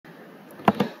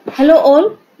Hello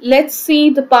all, let's see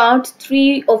the part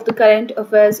 3 of the current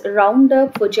affairs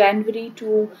roundup for January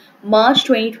to March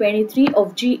 2023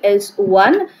 of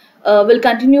GS1. We'll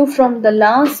continue from the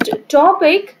last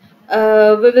topic.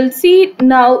 We will see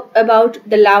now about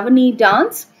the Lavani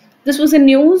dance. This was a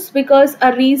news because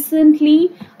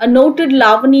recently a noted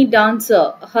Lavani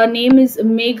dancer, her name is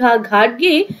Megha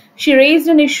Ghadge, she raised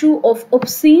an issue of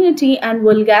obscenity and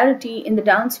vulgarity in the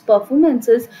dance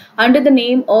performances under the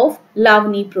name of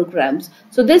Lavani programs.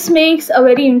 So this makes a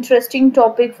very interesting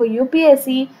topic for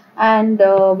UPSC, and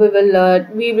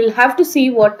we will have to see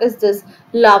what is this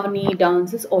Lavani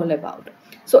dance is all about.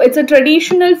 So it's a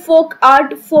traditional folk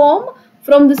art form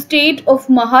from the state of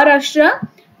Maharashtra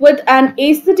with an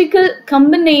aesthetical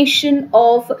combination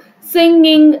of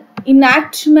singing,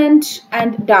 enactment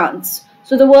and dance.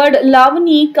 So the word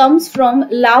Lavani comes from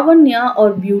Lavanya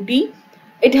or beauty.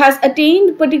 It has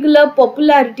attained particular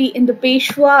popularity in the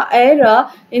Peshwa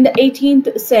era in the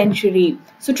 18th century.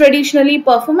 So traditionally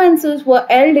performances were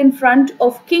held in front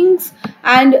of kings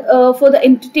and for the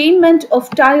entertainment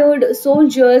of tired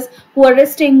soldiers who are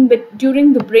resting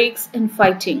during the breaks in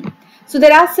fighting. So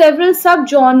there are several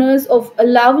subgenres of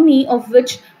Lavani, of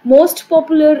which most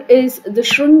popular is the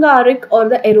Shrungaric or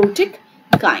the erotic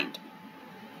kind.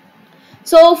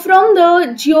 So from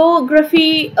the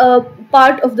geography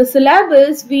part of the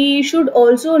syllabus, we should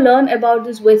also learn about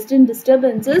this western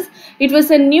disturbances. It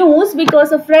was a news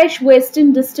because a fresh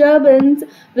western disturbance,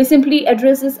 we simply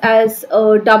address this as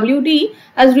WD,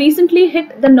 has recently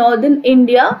hit the northern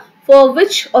India, for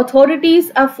which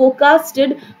authorities have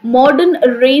forecasted modern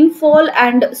rainfall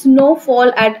and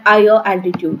snowfall at higher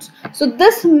altitudes. So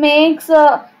this makes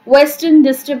western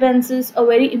disturbances a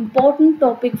very important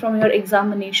topic from your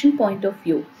examination point of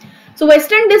view. So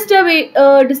western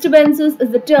disturbances is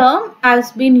the term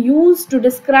has been used to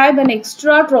describe an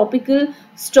extratropical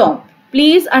storm.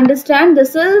 Please understand,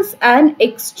 this is an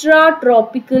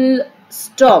extratropical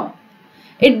storm.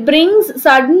 It brings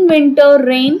sudden winter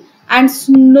rain and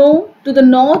snow to the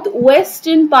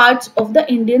northwestern parts of the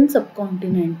Indian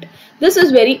subcontinent. This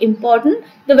is very important.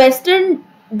 The western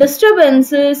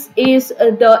disturbances is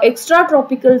the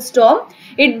extratropical storm.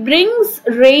 It brings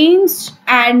rains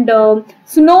and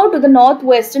snow to the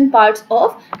northwestern parts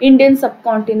of Indian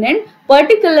subcontinent,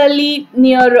 particularly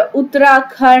near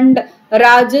Uttarakhand,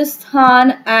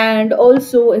 Rajasthan and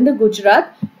also in the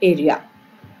Gujarat area.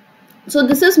 So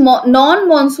this is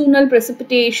non-monsoonal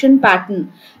precipitation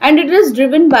pattern and it is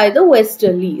driven by the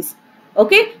westerlies.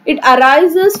 Okay, it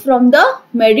arises from the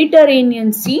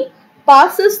Mediterranean Sea,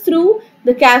 passes through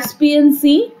the Caspian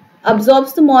Sea,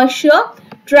 absorbs the moisture,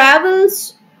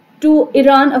 travels to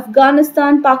Iran,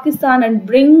 Afghanistan, Pakistan and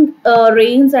bring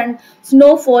rains and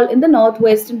snowfall in the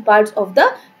northwestern parts of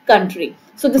the country.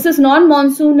 So this is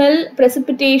non-monsoonal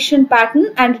precipitation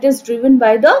pattern and it is driven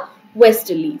by the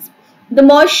westerlies. The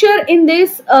moisture in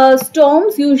these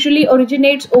storms usually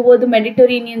originates over the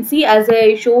Mediterranean Sea, as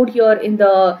I showed here in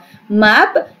the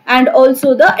map, and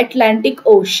also the Atlantic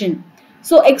Ocean.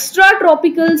 So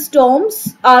extratropical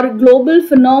storms are global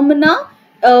phenomena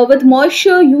with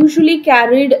moisture usually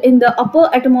carried in the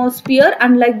upper atmosphere,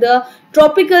 unlike the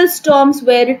tropical storms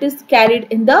where it is carried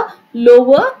in the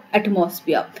lower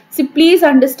atmosphere. See, please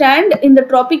understand, in the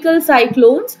tropical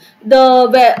cyclones,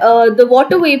 the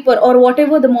water vapor or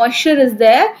whatever the moisture is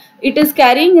there, it is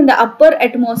carrying in the upper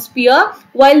atmosphere,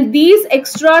 while these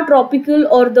extratropical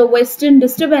or the western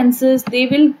disturbances, they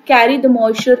will carry the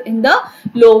moisture in the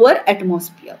lower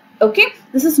atmosphere. Okay,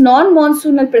 this is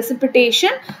non-monsoonal precipitation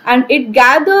and it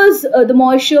gathers the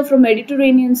moisture from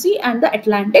Mediterranean Sea and the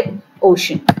Atlantic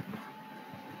Ocean.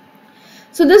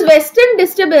 So this western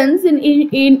disturbance in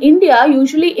India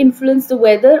usually influence the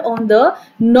weather on the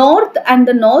north and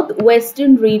the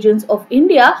northwestern regions of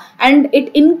India, and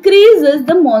it increases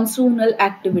the monsoonal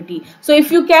activity. So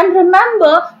if you can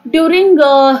remember, during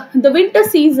the winter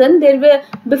season,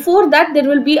 before that there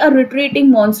will be a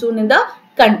retreating monsoon in the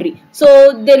country.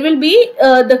 So there will be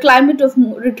the climate of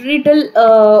retreatal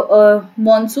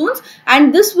monsoons,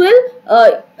 and this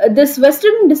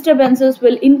western disturbances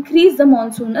will increase the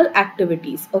monsoonal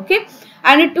activities. Okay,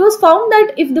 and it was found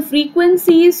that if the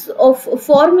frequencies of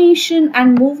formation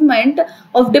and movement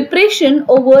of depression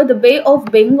over the Bay of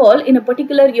Bengal in a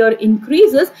particular year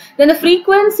increases, then the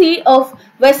frequency of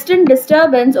western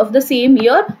disturbance of the same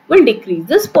year will decrease.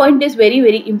 This point is very,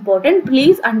 very important.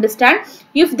 Please understand,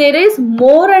 if there is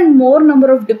more and more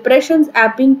number of depressions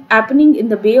happening in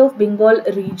the Bay of Bengal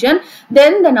region,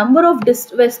 then the number of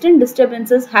western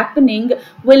disturbances happening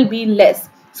will be less.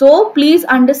 So please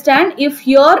understand, if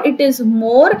here it is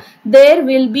more, there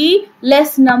will be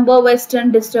less number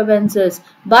western disturbances.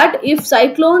 But if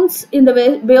cyclones in the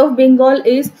Bay of Bengal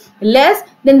is less,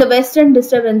 then the western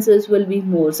disturbances will be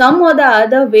more. Some or the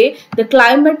other way, the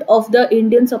climate of the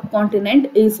Indian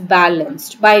subcontinent is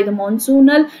balanced by the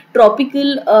monsoonal,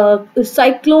 tropical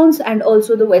cyclones and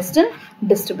also the western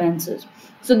disturbances.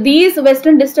 So these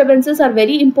western disturbances are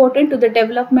very important to the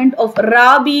development of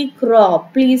Rabi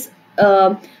crop. Please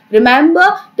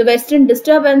remember, the western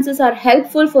disturbances are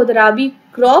helpful for the Rabi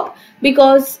crop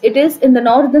because it is in the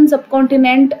northern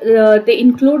subcontinent. They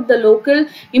include the local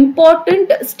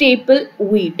important staple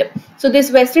wheat. So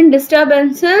these western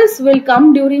disturbances will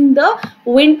come during the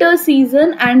winter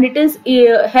season and it is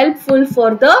helpful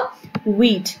for the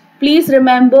wheat. Please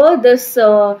remember this.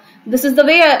 This is the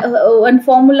way one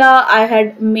formula I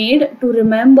had made to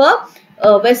remember.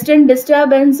 Western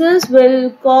disturbances will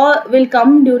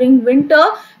come during winter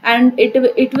and it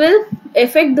will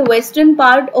affect the western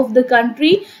part of the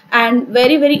country and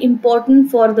very important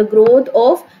for the growth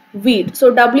of wheat.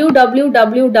 So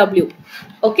WWWW.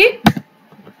 Okay.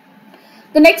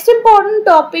 The next important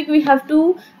topic we have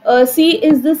to see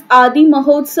is this Adi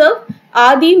Mahotsav.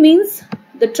 Adi means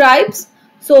the tribes.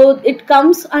 So it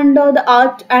comes under the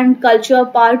art and culture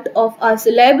part of our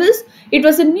syllabus. It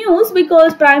was in news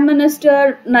because Prime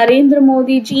Minister Narendra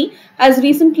Modi ji has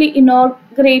recently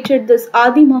inaugurated this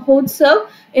Adi Mahotsav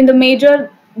in the Major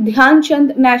Dhyan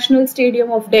Chand National Stadium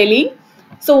of Delhi.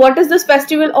 So what is this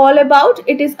festival all about?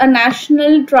 It is a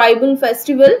national tribal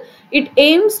festival. It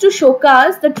aims to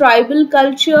showcase the tribal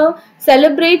culture,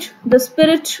 celebrate the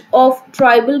spirit of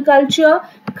tribal culture,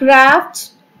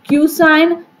 crafts,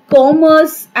 cuisine,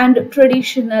 commerce and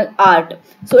traditional art.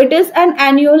 So it is an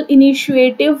annual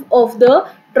initiative of the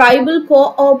Tribal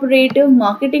Cooperative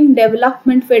Marketing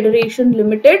Development Federation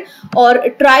Limited or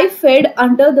TriFed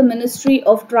under the Ministry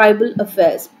of Tribal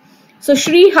Affairs. So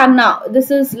Shri Anna,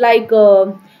 this is like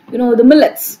the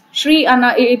millets. Shri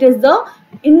Anna, it is the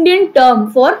Indian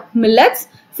term for millets.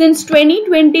 Since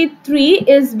 2023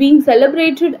 is being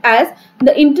celebrated as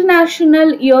the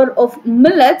International Year of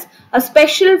Millets, a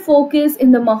special focus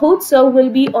in the Mahotsav will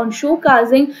be on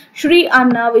showcasing Shri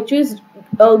Anna, which is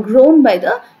grown by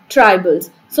the tribals.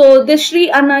 So this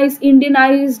Shri Anna is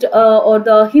Indianized or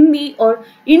the Hindi or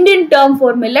Indian term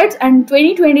for millets, and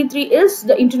 2023 is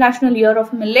the International Year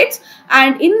of Millets.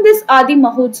 And in this Adi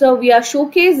Mahotsav, we are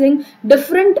showcasing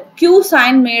different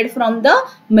cuisine made from the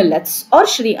millets or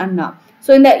Shri Anna.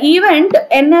 So in the event,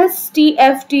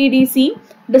 NSTFTDC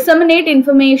disseminate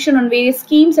information on various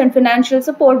schemes and financial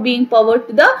support being powered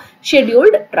to the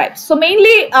scheduled tribes. So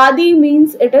mainly Adi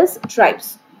means it is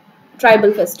tribes,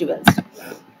 tribal festivals.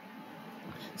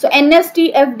 So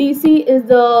NSTFDC is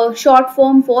the short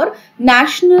form for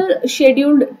National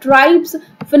Scheduled Tribes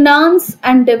Finance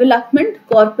and Development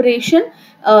Corporation.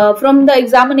 From the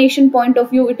examination point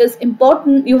of view, it is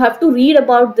important you have to read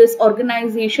about this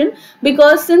organization,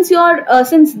 because since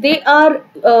they are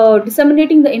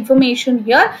disseminating the information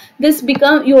here,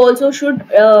 you also should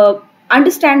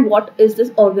understand what is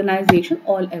this organization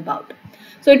all about.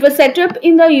 So it was set up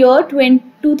in the year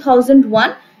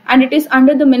 2001 and it is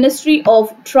under the Ministry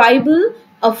of Tribal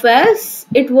Affairs.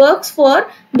 It works for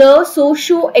the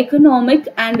socio-economic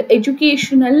and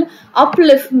educational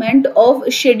upliftment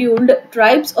of scheduled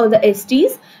tribes or the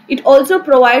STs. It also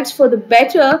provides for the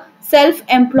better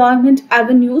self-employment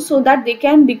avenue so that they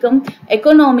can become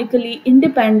economically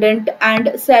independent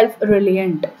and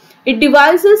self-reliant. It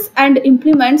devises and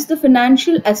implements the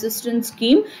financial assistance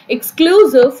scheme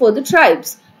exclusive for the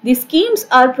tribes. These schemes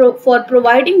are for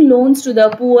providing loans to the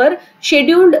poor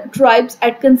scheduled tribes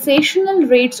at concessional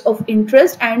rates of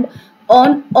interest and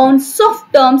on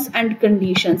soft terms and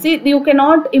conditions. See, you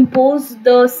cannot impose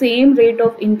the same rate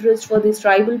of interest for these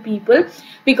tribal people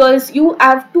because you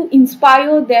have to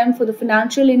inspire them for the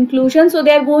financial inclusion. So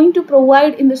they are going to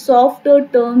provide in the softer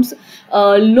terms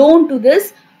loan to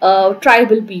this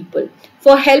tribal people.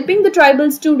 For helping the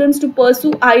tribal students to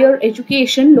pursue higher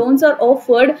education, loans are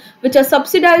offered which are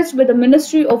subsidized by the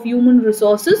Ministry of Human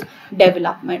Resources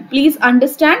Development. Please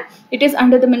understand, it is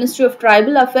under the Ministry of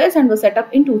Tribal Affairs and was set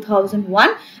up in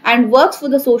 2001 and works for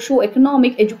the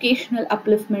socio-economic educational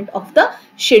upliftment of the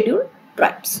scheduled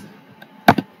tribes.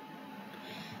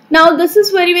 Now this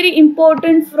is very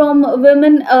important from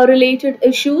women related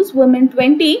issues. Women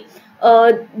 20.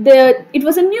 It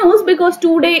was a news because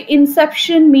two-day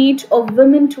inception meet of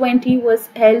Women 20 was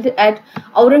held at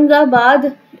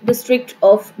Aurangabad district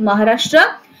of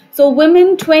Maharashtra. So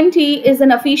Women 20 is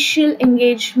an official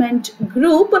engagement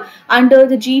group under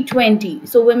the G20.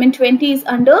 So Women 20 is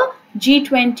under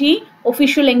G20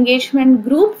 official engagement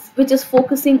group, which is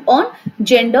focusing on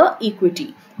gender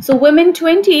equity. So Women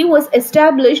 20 was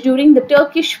established during the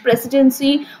Turkish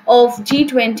presidency of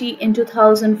G20 in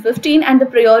 2015, and the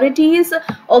priorities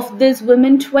of this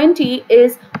Women 20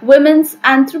 is women's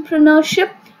entrepreneurship,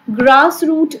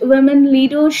 grassroots women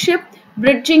leadership,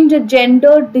 bridging the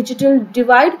gender digital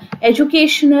divide,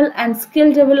 educational and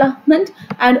skill development,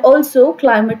 and also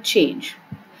climate change.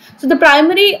 So the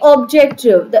primary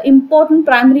objective, the important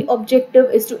primary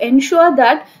objective is to ensure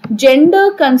that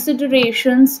gender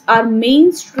considerations are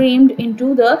mainstreamed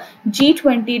into the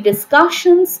G20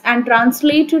 discussions and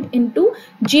translated into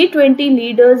G20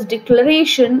 leaders'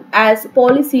 declaration as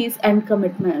policies and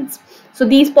commitments. So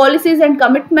these policies and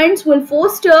commitments will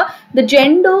foster the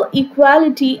gender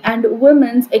equality and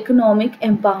women's economic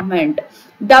empowerment.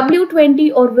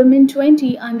 W20 or Women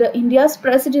 20 under India's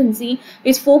presidency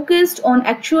is focused on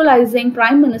actualizing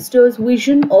Prime Minister's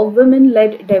vision of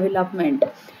women-led development.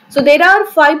 So there are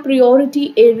 5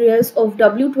 priority areas of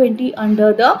W20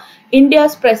 under the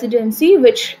India's presidency,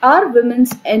 which are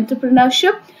women's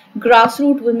entrepreneurship,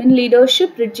 grassroots women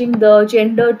leadership, bridging the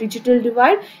gender digital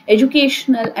divide,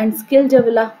 educational and skill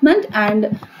development,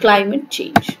 and climate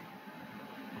change.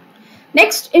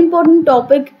 Next important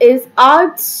topic is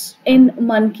arts in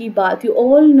Mann Ki Baat. You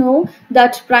all know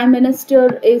that Prime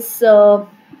Minister is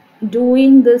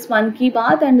doing this Mann Ki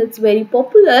Baat and it's very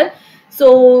popular.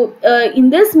 So in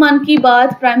this Mann Ki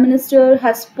Baat, Prime Minister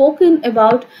has spoken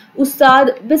about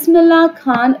Ustad Bismillah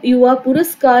Khan Yuva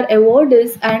Puraskar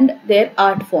Awards and their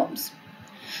art forms.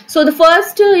 So the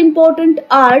first important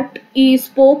art he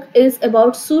spoke is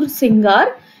about Sur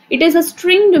Singar. It is a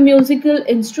stringed musical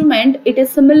instrument. It is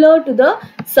similar to the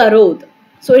sarod.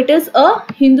 So it is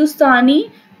a Hindustani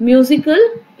musical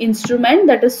instrument,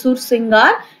 that is Sur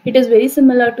Singar. It is very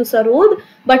similar to sarod,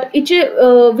 but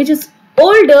which is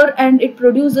older and it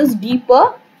produces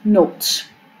deeper notes.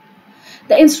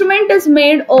 The instrument is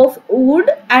made of wood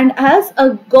and has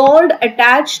a gourd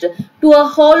attached to a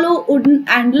hollow wooden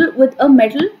handle with a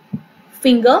metal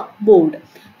finger board.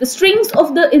 The strings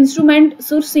of the instrument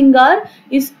Sur Singar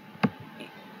is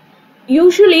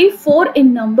usually 4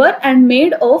 in number and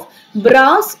made of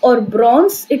brass or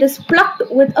bronze. It is plucked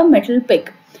with a metal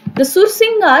pick. The Sur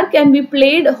Singar can be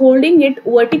played holding it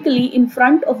vertically in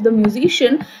front of the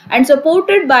musician and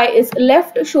supported by his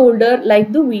left shoulder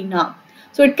like the veena.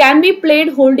 So it can be played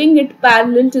holding it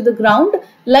parallel to the ground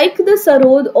like the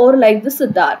sarod or like the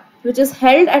sitar, which is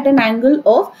held at an angle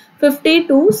of 50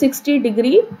 to 60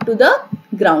 degree to the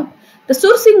ground. The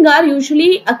Sur Singar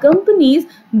usually accompanies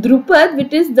Drupad,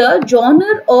 which is the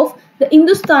genre of the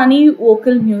Hindustani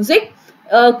vocal music.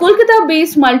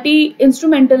 Kolkata-based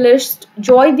multi-instrumentalist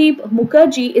Joydeep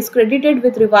Mukherjee is credited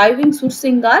with reviving Sur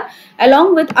Singar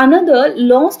along with another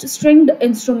lost stringed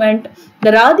instrument,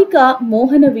 the Radhika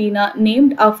Mohana Veena,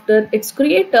 named after its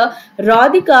creator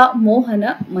Radhika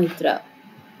Mohana Maitra.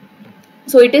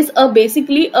 So it is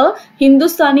basically a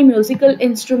Hindustani musical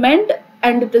instrument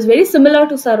and it is very similar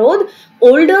to sarod,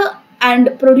 older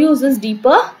and produces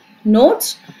deeper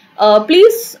notes.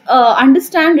 Please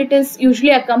understand it is usually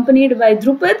accompanied by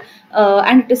Drupad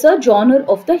and it is a genre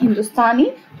of the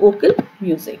Hindustani vocal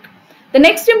music. The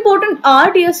next important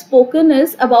art he has spoken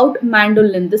is about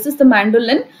mandolin. This is the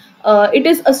mandolin. It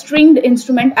is a stringed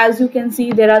instrument. As you can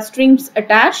see, there are strings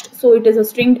attached. So it is a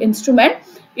stringed instrument.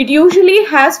 It usually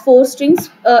has 4 strings,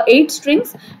 8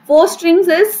 strings. 4 strings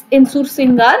is in Sur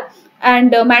Singar,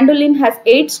 and mandolin has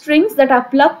 8 strings that are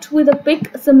plucked with a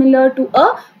pick similar to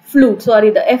a flute. Sorry,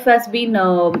 the F has been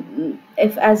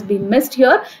missed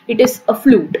here. It is a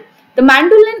flute. The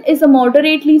mandolin is a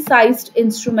moderately sized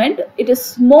instrument. It is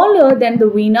smaller than the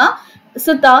veena,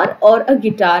 sitar or a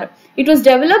guitar. It was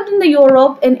developed in the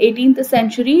Europe in 18th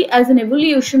century as an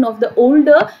evolution of the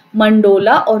older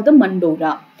mandola or the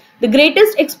mandora. The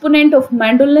greatest exponent of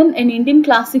mandolin in Indian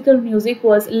classical music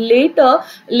was late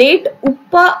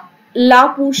Uppalapu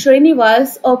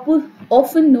Srinivas,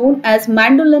 often known as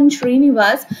Mandolin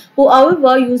Srinivas, who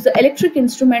however used the electric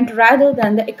instrument rather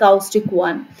than the acoustic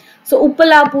one. So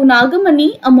Uppalapu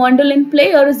Nagamani, a mandolin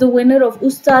player, is the winner of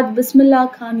Ustad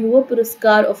Bismillah Khan Yuva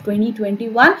Puraskar of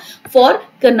 2021 for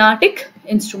Carnatic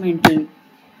instrumental.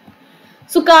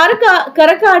 So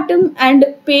Karakatam and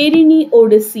Perini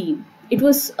Odyssey. It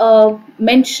was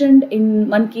mentioned in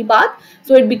Mann Ki Baat,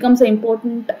 so it becomes an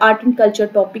important art and culture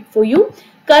topic for you.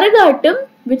 Karagatam,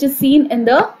 which is seen in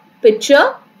the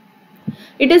picture,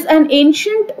 it is an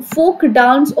ancient folk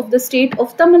dance of the state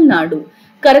of Tamil Nadu.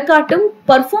 Karakatam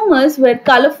performers wear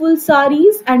colorful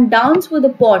saris and dance with a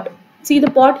pot. See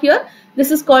the pot here? This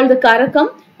is called the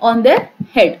karakam on their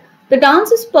head. The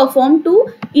dance is performed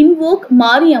to invoke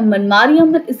Mariamman.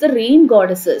 Mariamman is the rain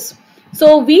goddesses.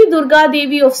 So V. Durga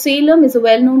Devi of Salem is a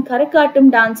well-known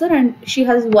Karakatam dancer, and she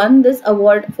has won this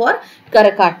award for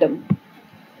Karakatam.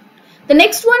 The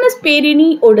next one is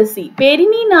Perini Odissi.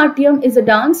 Perini Natyam is a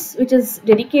dance which is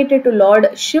dedicated to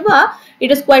Lord Shiva.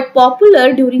 It is quite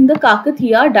popular during the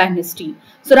Kakatiya dynasty.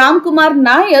 So Ramkumar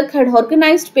Nayak had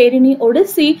organized Perini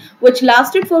Odissi, which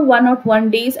lasted for 101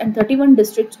 days and 31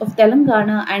 districts of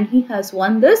Telangana, and he has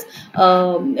won this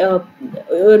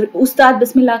Ustad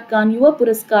Bismillah Khan Yuva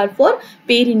Puraskar for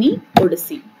Perini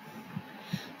Odissi.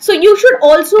 So you should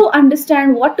also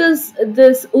understand what is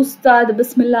this Ustad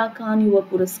Bismillah Khan Yuva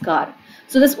Puraskar.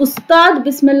 So this Ustad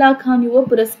Bismillah Khan Yuva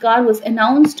Puraskar was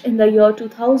announced in the year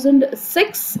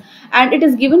 2006, and it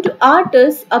is given to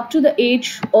artists up to the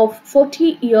age of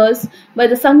 40 years by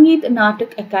the Sangeet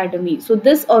Natak Academy. So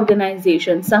this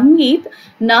organization, Sangeet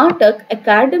Natak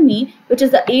Academy, which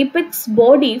is the apex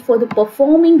body for the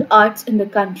performing arts in the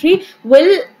country,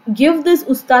 will give this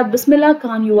Ustad Bismillah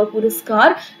Khan Yuva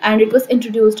Puraskar, and it was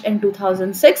introduced in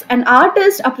 2006. An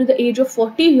artist up to the age of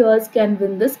 40 years can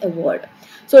win this award.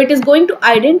 So it is going to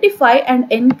identify and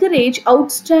encourage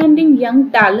outstanding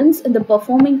young talents in the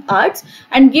performing arts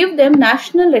and give them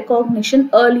national recognition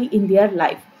early in their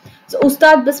life. So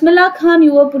Ustad Bismillah Khan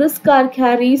Yuva Puraskar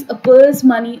carries a purse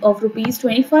money of rupees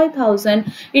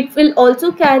 25,000. It will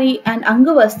also carry an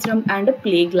Angavastram and a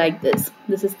plague like this.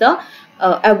 This is the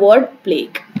award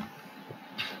plaque.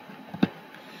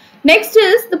 Next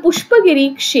is the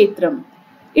Pushpagiri Kshetram.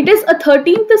 It is a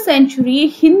 13th century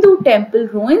Hindu temple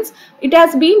ruins. It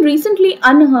has been recently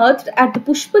unearthed at the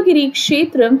Pushpagiri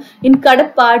Kshetram in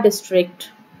Kadapa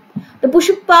district. The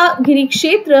Pushpagiri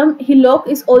Kshetram hillock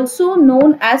is also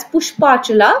known as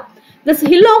Pushpachala. This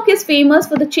hillock is famous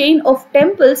for the chain of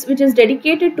temples which is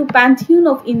dedicated to pantheon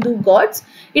of Hindu gods.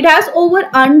 It has over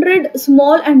 100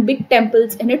 small and big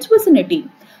temples in its vicinity.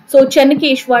 So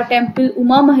Channakeshwar temple,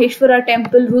 Uma Maheshwara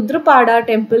temple, Rudrapada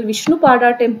temple,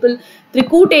 Vishnupada temple,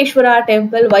 Trikuteshwara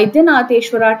temple,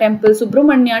 Vaidyanatheshwara temple,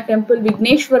 Subramanya temple,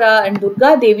 Vigneshwara and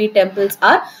Durga Devi temples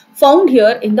are found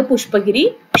here in the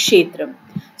Pushpagiri Kshetram.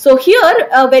 So here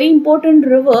a very important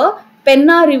river,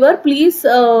 Penna river. Please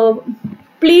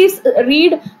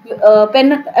read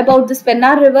about this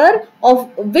Penna river, of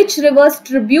which river's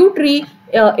tributary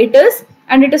it is,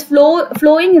 and it is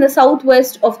flowing in the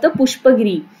southwest of the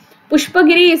Pushpagiri.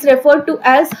 Pushpagiri is referred to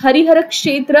as Harihara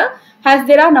Kshetra, as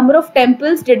there are number of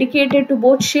temples dedicated to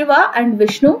both Shiva and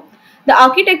Vishnu. The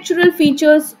architectural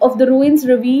features of the ruins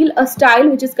reveal a style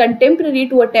which is contemporary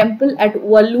to a temple at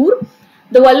Vallur.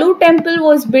 The Vallur temple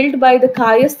was built by the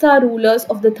Kayastha rulers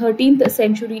of the 13th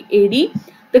century AD.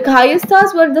 The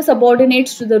Kayasthas were the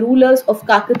subordinates to the rulers of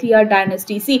Kakatiya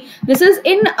dynasty. See, this is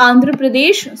in Andhra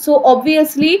Pradesh. So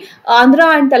obviously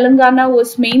Andhra and Telangana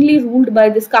was mainly ruled by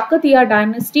this Kakatiya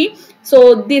dynasty.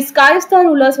 So these Kayastha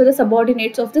rulers were the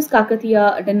subordinates of this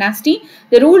Kakatiya dynasty.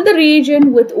 They ruled the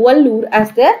region with Vallur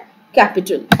as their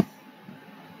capital.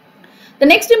 The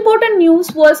next important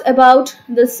news was about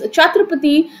this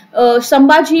Chhatrapati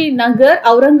Sambhaji Nagar,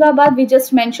 Aurangabad. We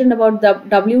just mentioned about the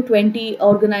W20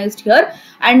 organized here.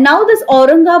 And now this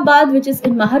Aurangabad, which is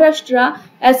in Maharashtra,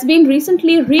 has been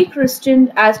recently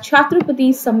rechristened as Chhatrapati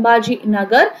Sambhaji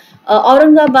Nagar.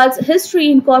 Aurangabad's history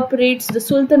incorporates the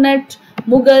Sultanate,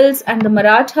 Mughals and the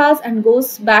Marathas and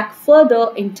goes back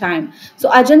further in time. So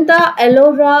Ajanta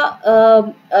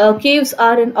Ellora caves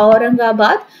are in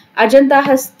Aurangabad. Ajanta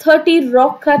has 30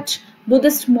 rock-cut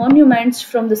Buddhist monuments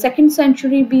from the 2nd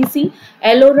century BC.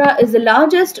 Ellora is the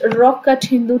largest rock-cut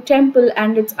Hindu temple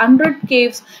and its 100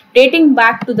 caves dating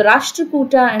back to the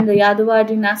Rashtrakuta and the Yadava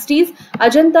dynasties.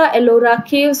 Ajanta Ellora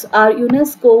caves are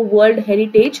UNESCO World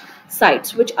Heritage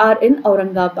Sites which are in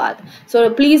Aurangabad.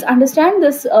 So please understand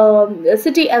this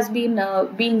city has been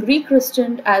being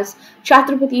rechristened as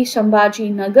Chhatrapati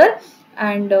Sambhaji Nagar.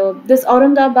 And this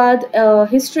Aurangabad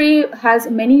history has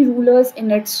many rulers in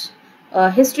its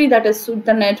history, that is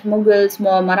Sultanate, Mughals,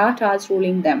 Marathas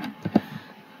ruling them.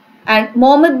 And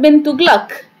Muhammad bin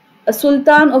Tughlaq, a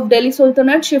sultan of Delhi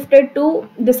Sultanate,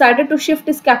 decided to shift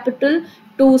his capital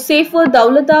to safer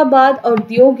Daulatabad or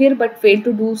Deogir but failed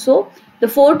to do so. The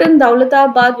fort in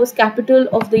Daulatabad was capital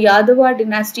of the Yadava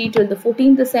dynasty till the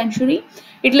 14th century.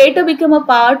 It later became a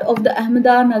part of the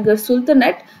Ahmednagar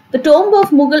Sultanate. The tomb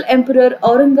of Mughal Emperor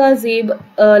Aurangzeb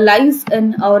lies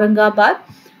in Aurangabad.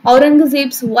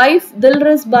 Aurangzeb's wife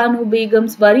Dilras Banu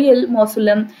Begum's burial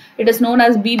mausoleum, it is known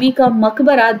as Bibi Ka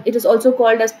Maqbara. It is also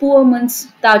called as Poor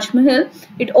Man's Taj Mahal.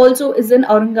 It also is in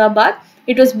Aurangabad.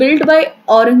 It was built by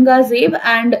Aurangzeb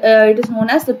and it is known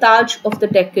as the Taj of the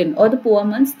Deccan or the Poor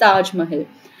Man's Taj Mahal.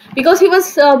 because he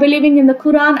was believing in the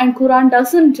Quran, and Quran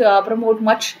doesn't promote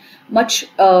much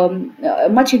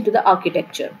into the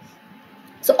architecture.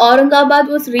 So Aurangabad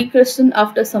was rechristened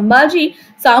after Sambhaji.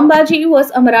 Sambhaji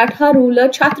was a Maratha ruler,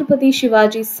 Chhatrapati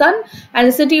Shivaji's son, and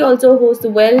the city also hosts the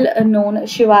well-known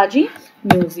Shivaji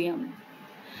Museum.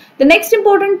 The next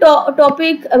important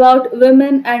topic about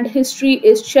women and history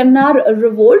is Chennar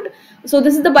Revolt. So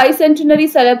this is the bicentenary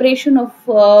celebration of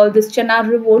this Chennar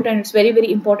Revolt, and it's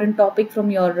very important topic from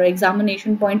your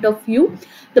examination point of view.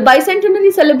 The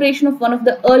bicentenary celebration of one of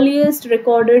the earliest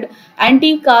recorded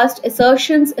anti-caste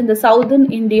assertions in the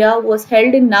southern India was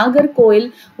held in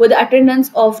Nagarkoil with the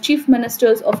attendance of chief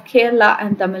ministers of Kerala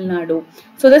and Tamil Nadu.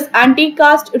 So this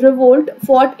anti-caste revolt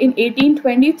fought in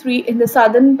 1823 in the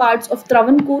southern parts of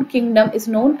Travancore kingdom is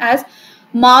known as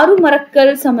Maru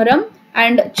Marakkal Samaram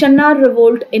and Chennar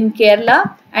Revolt in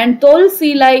Kerala, and Tol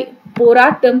Silai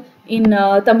Poratam in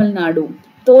Tamil Nadu.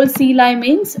 Tol Silai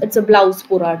means it's a blouse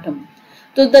poratam.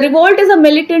 So the revolt is a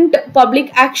militant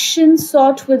public action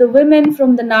sought with the women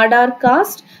from the Nadar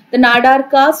caste. The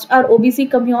Nadar caste are OBC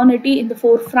community in the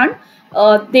forefront.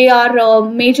 They are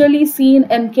majorly seen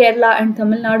in Kerala and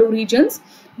Tamil Nadu regions.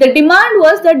 The demand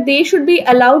was that they should be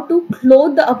allowed to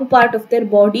clothe the upper part of their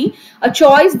body, a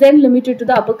choice then limited to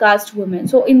the upper caste women.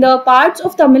 So in the parts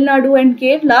of Tamil Nadu and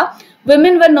Kerala,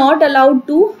 women were not allowed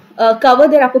to cover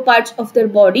their upper parts of their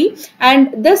body,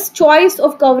 and this choice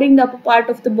of covering the upper part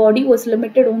of the body was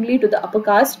limited only to the upper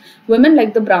caste women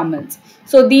like the Brahmins.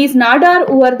 So these Nadar,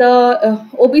 who were the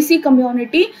OBC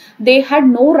community, they had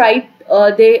no right,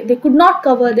 they could not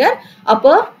cover their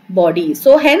upper body.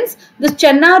 So hence this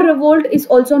Chennar revolt is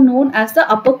also known as the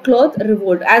upper cloth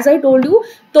revolt. As I told you,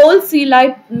 Tol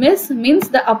Silai means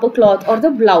the upper cloth or the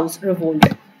blouse revolt.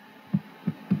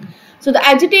 So the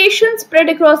agitation spread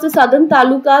across the southern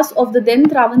talukas of the then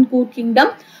Travancore kingdom.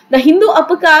 The Hindu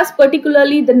upper caste,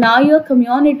 particularly the Nayar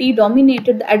community,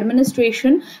 dominated the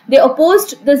administration. They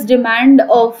opposed this demand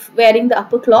of wearing the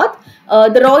upper cloth.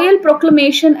 The royal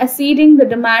proclamation acceding the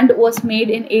demand was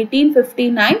made in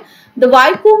 1859. The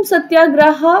Vaikom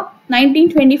Satyagraha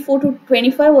 1924 to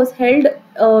 25 was held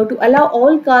to allow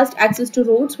all caste access to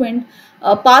roads went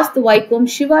past the Vaikom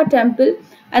Shiva temple.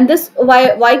 And this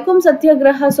Vaikom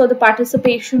Satyagraha saw the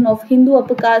participation of Hindu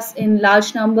upper caste in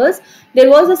large numbers. There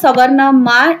was a Savarna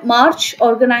march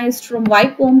organized from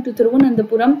Vaikom to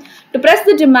Thiruvananthapuram to press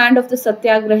the demand of the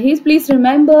Satyagrahis. Please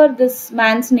remember this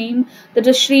man's name, that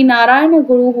is Sri Narayana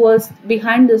Guru, who was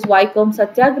behind this Vaikom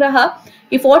Satyagraha.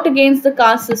 He fought against the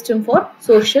caste system for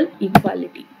social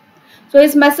equality. So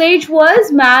his message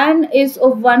was, man is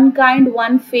of one kind,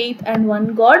 one faith and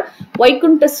one God.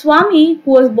 Vaikunta Swami,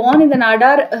 who was born in the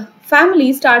Nadar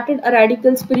family, started a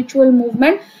radical spiritual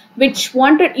movement which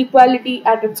wanted equality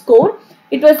at its core.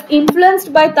 It was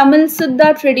influenced by Tamil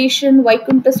Siddha tradition.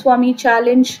 Vaikunta Swami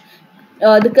challenged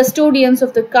the custodians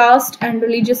of the caste and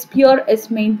religious sphere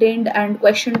as maintained and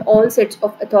questioned all sets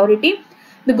of authority.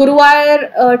 The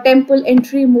Guruvayur temple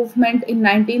entry movement in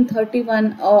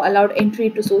 1931 allowed entry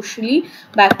to socially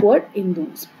backward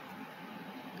Hindus.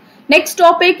 Next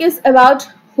topic is about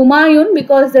Humayun,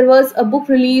 because there was a book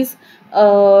release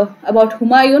about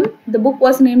Humayun. The book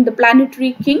was named The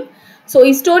Planetary King. So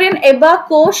historian Ebba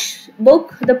Kosh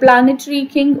book, The Planetary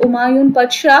King Humayun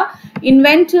Padsha,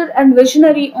 inventor and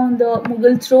visionary on the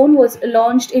Mughal throne, was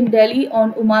launched in Delhi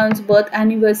on Humayun's birth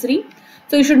anniversary.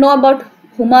 So you should know about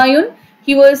Humayun.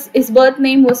 His birth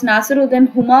name was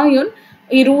Nasiruddin Humayun.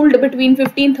 He ruled between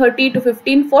 1530 to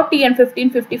 1540 and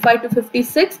 1555 to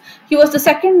 56. He was the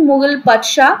second Mughal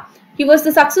Padsha. He was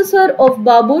the successor of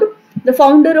Babur, the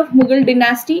founder of Mughal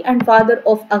dynasty and father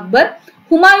of Akbar.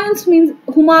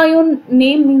 Humayun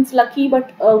name means lucky,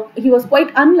 but he was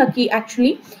quite unlucky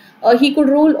actually. He could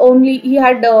rule only, he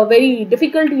had very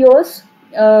difficult years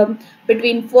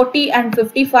between 40 and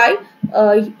 55.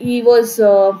 He was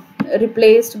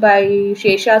replaced by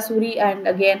Shesha Suri, and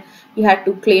again he had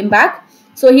to claim back.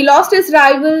 So he lost his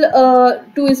rival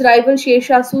to his rival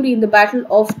Shesha Suri in the Battle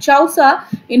of Chausa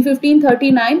in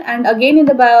 1539, and again in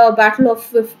the Battle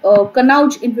of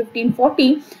Kanauj in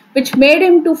 1540, which made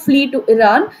him to flee to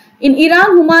Iran. In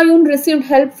Iran, Humayun received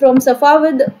help from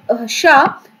Safavid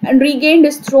Shah and regained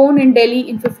his throne in Delhi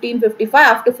in 1555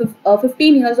 after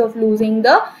 15 years of losing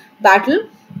the battle.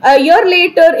 A year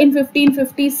later, in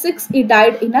 1556, he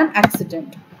died in an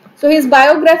accident. So his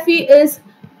biography is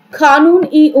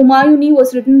Kanun-i-Humayuni,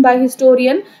 was written by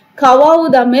historian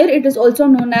Kawaud Amir. It is also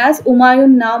known as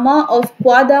Humayun Nama of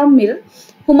Quadamir.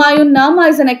 Humayun Nama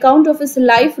is an account of his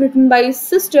life written by his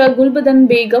sister Gulbadan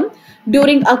Begum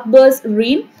during Akbar's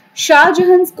reign. Shah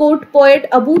Jahan's court poet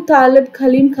Abu Talib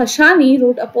Khalim Khashani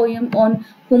wrote a poem on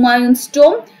Humayun's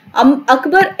tomb.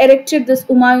 Akbar erected this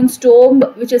Humayun's tomb,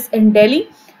 which is in Delhi.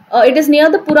 It is near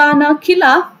the Purana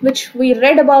Killa, which we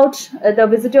read about. The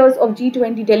visitors of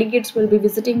G20 delegates will be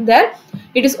visiting there.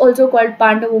 It is also called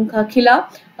Pandavunka Killa.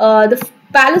 The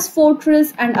palace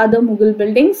fortress and other Mughal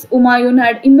buildings. Humayun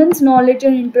had immense knowledge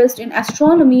and interest in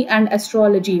astronomy and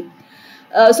astrology.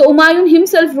 So Humayun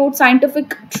himself wrote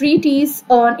scientific treatises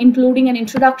on including an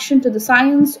introduction to the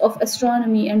science of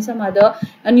astronomy and some other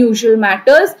unusual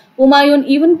matters. Humayun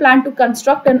even planned to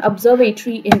construct an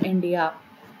observatory in India.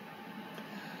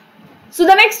 So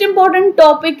the next important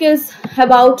topic is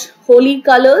about holy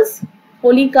colors.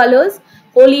 Holy colors.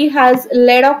 Holy has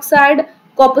lead oxide,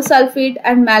 copper sulfate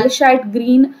and malachite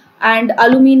green and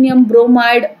aluminium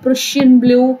bromide, Prussian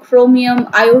blue, chromium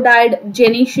iodide,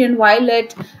 Genesian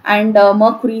violet and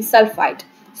mercury sulfide.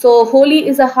 So Holi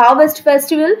is a harvest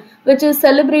festival which is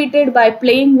celebrated by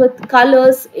playing with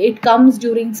colors. It comes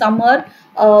during summer.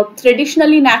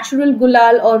 Traditionally natural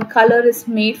gulal or color is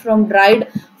made from dried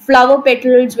flower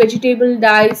petals, vegetable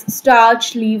dyes,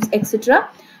 starch, leaves, etc.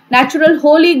 Natural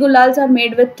holy gulals are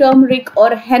made with turmeric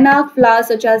or henna flowers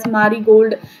such as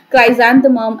marigold,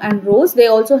 chrysanthemum and rose. They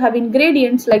also have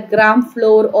ingredients like gram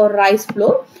flour or rice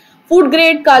flour. Food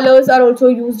grade colors are also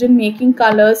used in making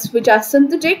colors which are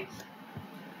synthetic.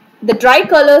 The dry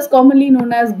colors commonly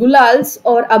known as gulals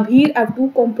or abhir have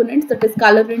two components, that is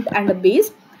colorant and a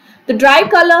base. The dry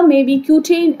color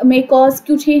may cause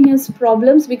cutaneous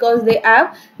problems because they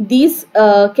have these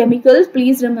chemicals.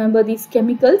 Please remember these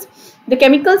chemicals. The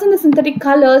chemicals in the synthetic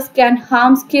colors can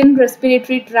harm skin,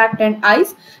 respiratory tract and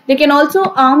eyes. They can also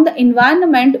harm the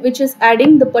environment, which is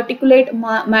adding the particulate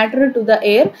matter to the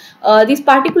air. These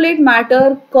particulate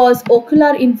matter cause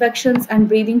ocular infections and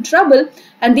breathing trouble,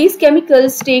 and these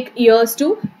chemicals take years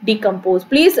to decompose.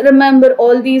 Please remember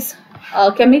all these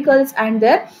chemicals and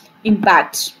their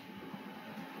impacts.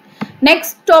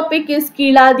 Next topic is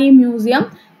Keeladi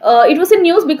Museum. It was in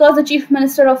news because the Chief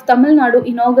Minister of Tamil Nadu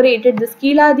inaugurated this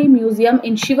Keeladi Museum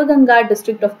in Shivaganga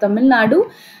district of Tamil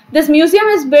Nadu. This museum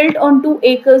is built on 2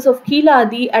 acres of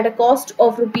Keeladi at a cost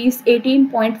of rupees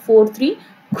 18.43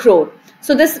 crore.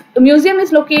 So this museum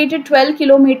is located 12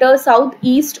 kilometers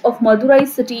southeast of Madurai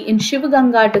city in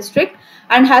Shivaganga district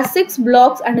and has 6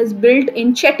 blocks and is built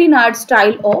in Chettinad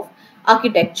style of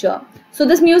architecture. So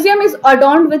this museum is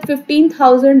adorned with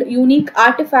 15,000 unique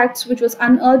artifacts which was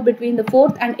unearthed between the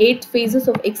 4th and 8th phases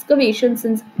of excavation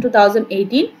since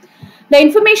 2018. The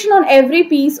information on every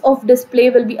piece of display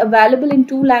will be available in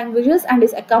 2 languages and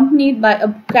is accompanied by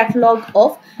a catalogue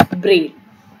of Braille.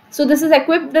 So this is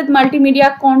equipped with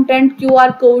multimedia content,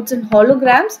 QR codes and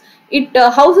holograms. It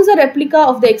houses a replica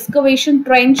of the excavation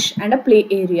trench and a play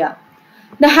area.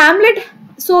 The hamlet,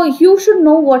 so you should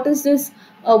know what is this.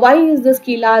 Why is this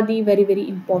Keeladi very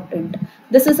important?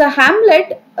 This is a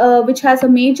hamlet which has a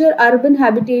major urban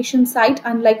habitation site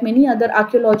unlike many other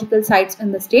archaeological sites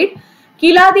in the state.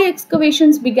 Keeladi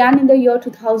excavations began in the year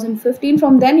 2015.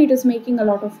 From then it is making a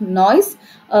lot of noise.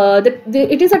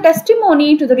 It is a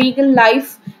testimony to the regal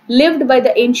life lived by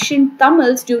the ancient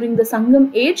Tamils during the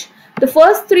Sangam age. The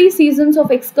first 3 seasons of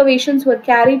excavations were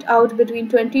carried out between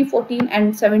 2014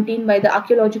 and 17 by the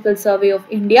Archaeological Survey of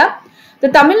India. The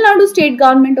Tamil Nadu State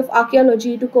Government of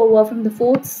Archaeology took over from the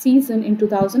 4th season in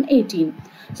 2018.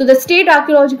 So the State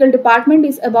Archaeological Department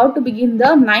is about to begin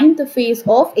the 9th phase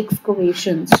of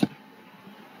excavations.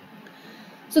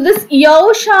 So this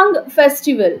Yaoshang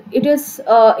festival, it is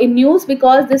in news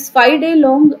because this 5-day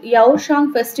long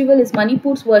Yaoshang festival is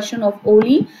Manipur's version of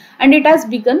Holi and it has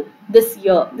begun this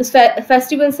year. This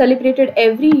festival is celebrated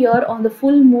every year on the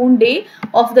full moon day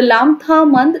of the Lamtha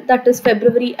month, that is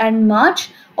February and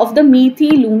March of the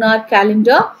Methi lunar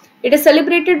calendar. It is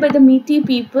celebrated by the Methi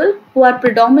people who are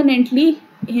predominantly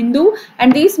Hindu,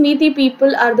 and these Methi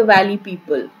people are the valley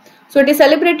people. So it is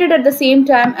celebrated at the same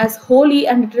time as Holi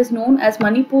and it is known as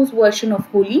Manipur's version of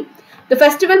Holi. The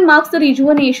festival marks the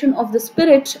rejuvenation of the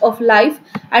spirit of life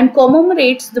and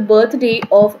commemorates the birthday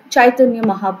of Chaitanya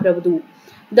Mahaprabhu.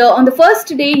 On the first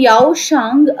day,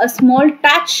 Yaoshang, a small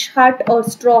thatch hut or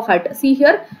straw hut. See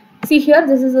here,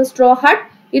 this is a straw hut.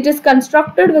 It is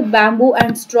constructed with bamboo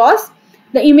and straws.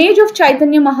 The image of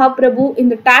Chaitanya Mahaprabhu in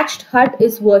the thatched hut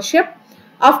is worshipped.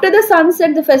 After the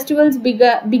sunset, the festival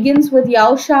begins with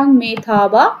Yaoshang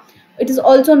Methaba. It is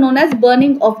also known as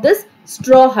burning of this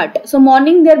straw hut. So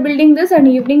morning they are building this and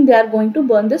evening they are going to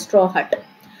burn the straw hut.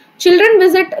 Children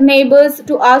visit neighbors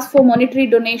to ask for monetary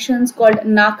donations called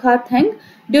Nakha Theng.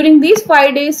 During these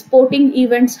 5 days, sporting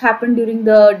events happen during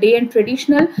the day and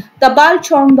traditional Tabal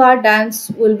Chongba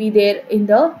dance will be there in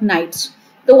the nights.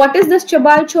 So what is this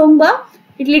Chabal Chongba?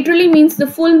 It literally means the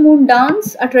full moon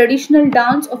dance, a traditional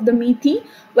dance of the Methi,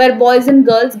 where boys and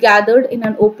girls gathered in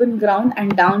an open ground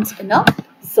and danced in a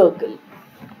circle.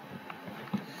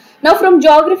 Now from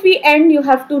geography end, you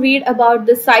have to read about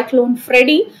the cyclone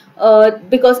Freddy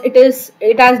because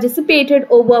it has dissipated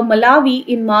over Malawi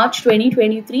in March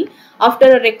 2023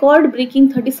 after a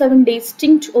record-breaking 37 days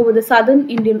stint over the southern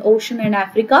Indian Ocean and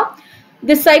Africa.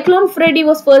 This cyclone Freddy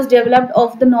was first developed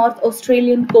off the North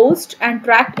Australian coast and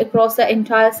tracked across the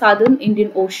entire southern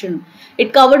Indian Ocean.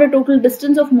 It covered a total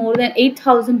distance of more than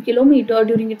 8,000 kilometers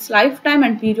during its lifetime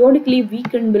and periodically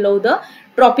weakened below the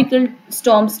tropical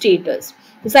storm status.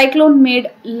 The cyclone made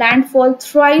landfall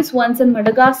thrice, once in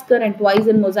Madagascar and twice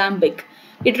in Mozambique.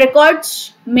 Its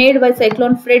records made by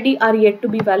Cyclone Freddy are yet to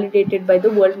be validated by the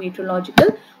World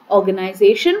Meteorological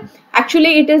Organization.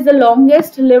 Actually, it is the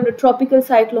longest lived tropical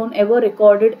cyclone ever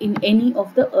recorded in any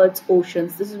of the Earth's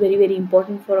oceans. This is very, very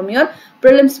important from your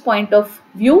prelims point of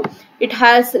view. It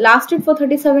has lasted for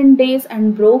 37 days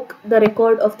and broke the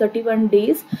record of 31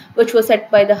 days, which was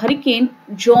set by the Hurricane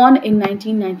John in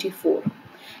 1994.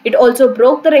 It also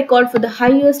broke the record for the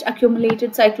highest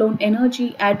accumulated cyclone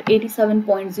energy at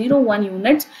 87.01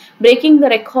 units, breaking the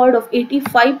record of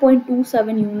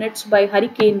 85.27 units by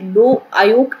Hurricane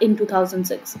Ioke in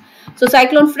 2006. So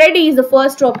Cyclone Freddy is the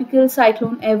first tropical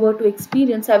cyclone ever to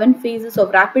experience 7 phases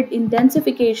of rapid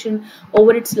intensification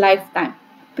over its lifetime.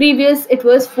 Previous, it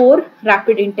was 4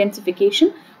 rapid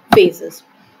intensification phases.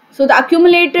 So the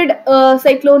accumulated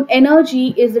cyclone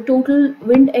energy is the total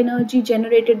wind energy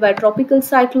generated by a tropical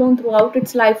cyclone throughout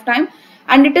its lifetime,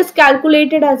 and it is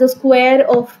calculated as a square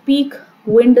of peak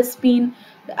wind speed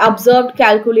observed,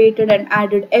 calculated and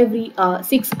added every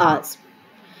 6 hours.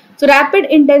 So rapid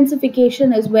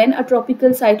intensification is when a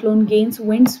tropical cyclone gains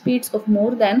wind speeds of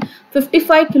more than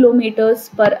 55 kilometers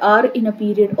per hour in a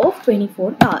period of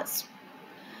 24 hours.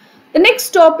 The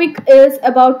next topic is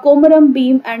about Komaram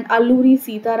Bhim and Alluri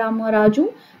Sitarama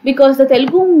Raju, because the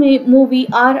Telugu movie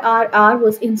RRR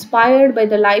was inspired by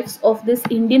the lives of these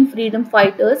Indian freedom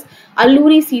fighters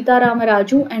Alluri Sitarama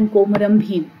Raju and Komaram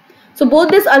Bhim. So both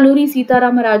this Alluri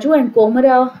Sitarama Raju and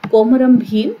Komaram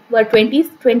Bhim were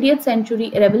 20th century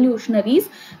revolutionaries.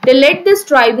 They led these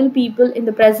tribal people in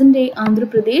the present day Andhra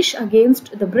Pradesh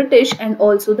against the British and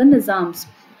also the Nizams.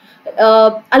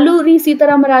 Alluri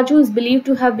Sitarama Raju is believed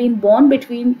to have been born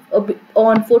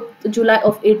on 4th July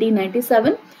of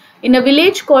 1897 in a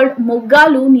village called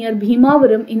Moggalu near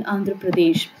Bhimavaram in Andhra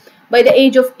Pradesh. By the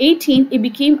age of 18, he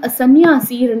became a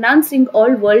sannyasi, renouncing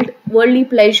all worldly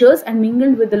pleasures and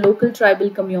mingled with the local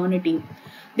tribal community.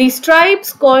 These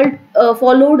tribes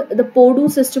followed the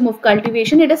Podu system of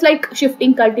cultivation. It is like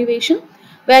shifting cultivation,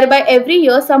 whereby every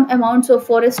year some amounts of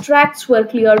forest tracts were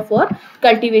cleared for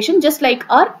cultivation, just like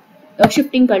our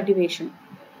shifting cultivation.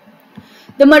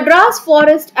 The Madras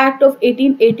Forest Act of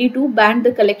 1882 banned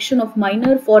the collection of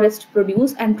minor forest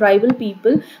produce, and tribal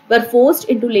people were forced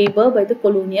into labor by the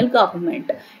colonial government.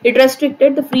 It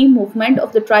restricted the free movement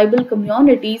of the tribal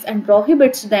communities and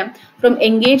prohibits them from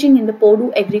engaging in the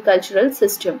Podu agricultural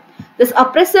system. This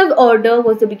oppressive order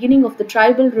was the beginning of the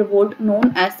tribal revolt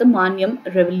known as the Manyam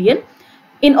Rebellion.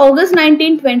 In August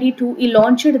 1922, he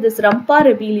launched this Rampa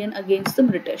Rebellion against the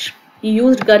British. He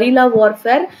used guerrilla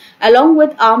warfare along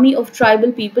with army of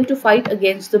tribal people to fight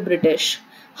against the British.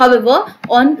 However,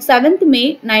 on 7th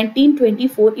May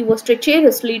 1924, he was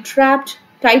treacherously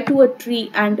tied to a tree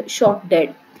and shot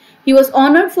dead. He was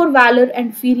honored for valor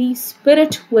and fiery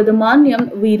spirit with the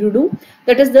Manyam Virudu,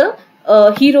 that is the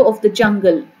hero of the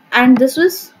jungle. And this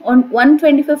was on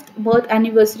 125th birth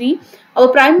anniversary. Our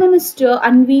Prime Minister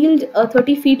unveiled a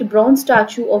 30 feet bronze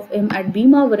statue of him at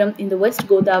Bhimavaram in the West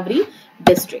Godavari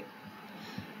district.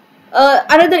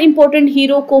 Another important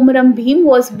hero, Komaram Bhim,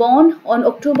 was born on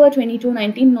October 22,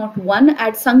 1901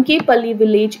 at Sankepalli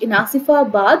village in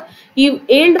Asifabad. He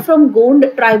hailed from Gond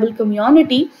tribal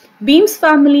community. Bhim's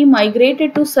family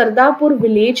migrated to Sardapur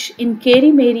village in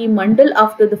Kerimeri Mandal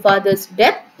after the father's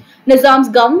death. Nizam's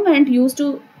government used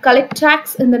to collect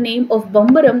tax in the name of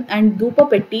Bambaram and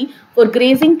Dupapetti for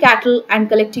grazing cattle and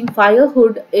collecting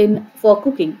firewood for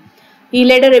cooking. He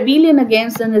led a rebellion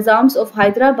against the Nizams of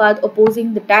Hyderabad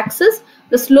opposing the taxes.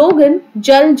 The slogan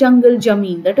Jal Jangal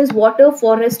Jameen, that is water,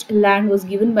 forest, land, was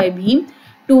given by Bhim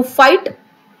to fight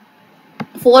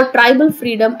for tribal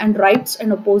freedom and rights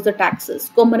and oppose the taxes.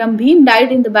 Komaram Bhim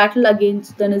died in the battle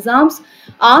against the Nizam's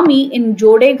army in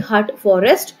Jodeghat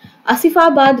forest.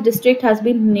 Asifabad district has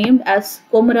been named as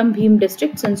Komaram Bhim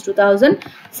district since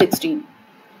 2016.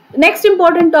 The next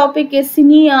important topic is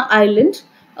Sinia Island.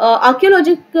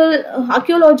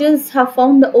 Archaeologists have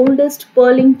found the oldest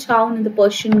pearling town in the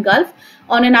Persian Gulf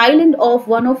on an island of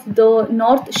one of the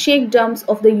North Sheikdoms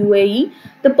of the UAE.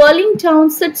 The pearling town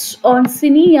sits on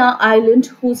Sinia Island,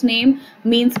 whose name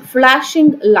means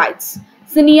flashing lights.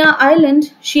 Sinia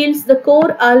Island shields the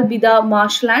Khor Al Bida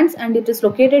marshlands and it is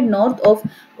located north of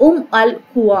Al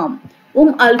Quwam.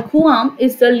 Al Quwam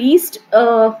is the least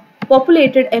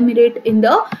populated emirate in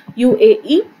the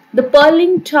UAE. The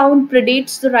pearling town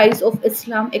predates the rise of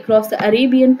Islam across the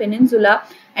Arabian Peninsula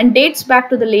and dates back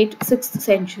to the late 6th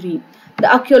century.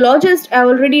 The archaeologists have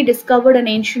already discovered an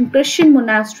ancient Christian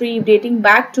monastery dating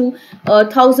back to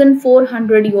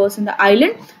 1400 years in the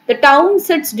island. The town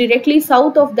sits directly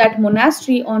south of that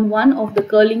monastery on one of the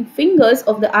curling fingers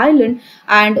of the island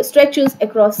and stretches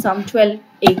across some 12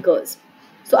 acres.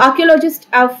 So archaeologists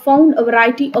have found a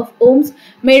variety of homes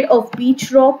made of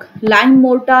beach rock, lime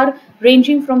mortar,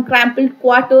 ranging from crumpled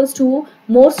quarters to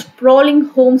more sprawling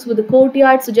homes with a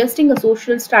courtyard suggesting a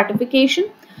social stratification.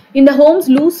 In the homes,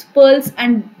 loose pearls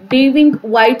and diving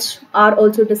whites are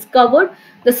also discovered.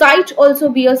 The site also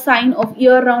bears a sign of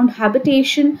year-round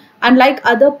habitation, unlike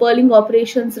other pearling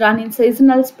operations run in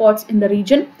seasonal spots in the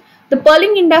region. The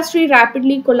pearling industry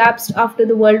rapidly collapsed after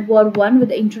the World War I with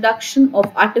the introduction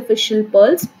of artificial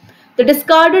pearls. The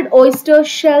discarded oyster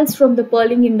shells from the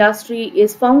pearling industry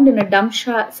is found in a dump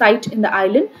site in the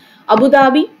island. Abu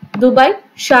Dhabi, Dubai,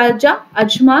 Sharjah,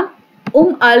 Ajman,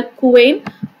 Al Quwain,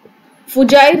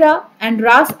 Fujairah and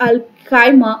Ras Al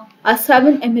Khaimah are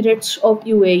 7 emirates of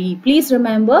UAE. Please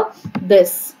remember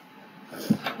this.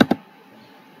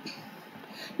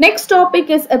 Next topic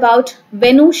is about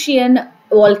Venusian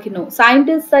volcano.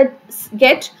 Scientists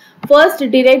get first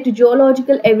direct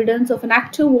geological evidence of an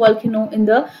active volcano in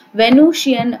the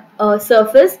Venusian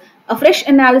surface. A fresh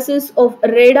analysis of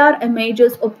radar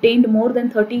images obtained more than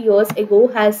 30 years ago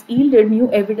has yielded new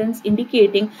evidence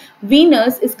indicating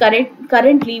Venus is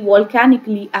currently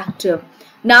volcanically active.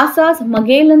 NASA's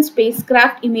Magellan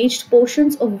spacecraft imaged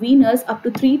portions of Venus up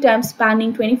to 3 times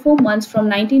spanning 24 months from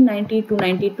 1990 to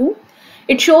 92.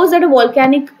 It shows that a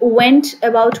volcanic vent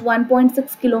about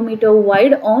 1.6 km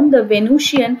wide on the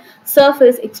Venusian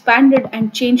surface expanded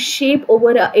and changed shape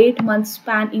over a 8-month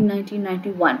span in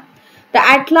 1991. The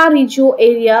Atla Regio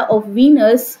area of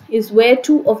Venus is where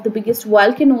 2 of the biggest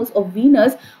volcanoes of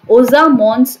Venus, Oza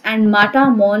Mons and Mata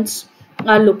Mons,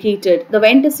 are located. The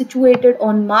vent is situated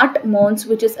on Mat Mons,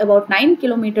 which is about 9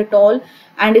 km tall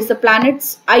and is the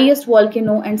planet's highest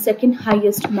volcano and second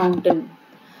highest mountain.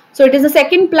 So it is the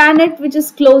second planet which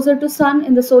is closer to Sun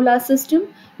in the solar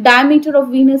system. Diameter of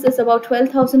Venus is about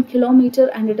 12,000 km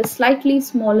and it is slightly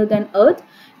smaller than Earth.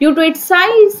 Due to its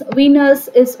size, Venus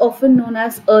is often known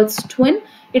as Earth's twin.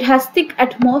 It has thick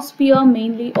atmosphere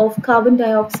mainly of carbon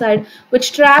dioxide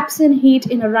which traps in heat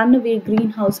in a runaway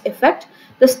greenhouse effect.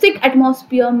 This thick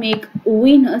atmosphere makes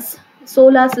Venus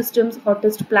solar system's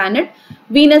hottest planet.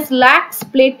 Venus lacks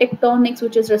plate tectonics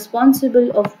which is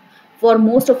responsible for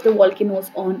most of the volcanoes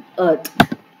on Earth.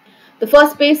 The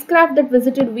first spacecraft that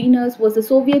visited Venus was the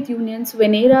Soviet Union's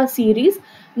Venera series.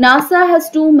 NASA has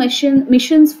 2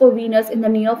 missions for Venus in the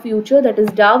near future, that is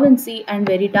Da Vinci and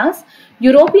Veritas.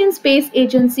 European Space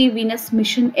Agency Venus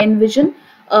mission Envision.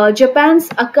 Japan's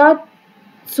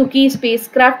Akatsuki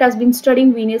spacecraft has been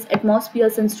studying Venus atmosphere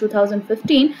since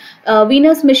 2015.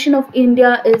 Venus mission of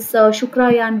India is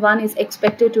Shukrayan 1 is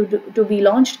expected to be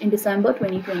launched in December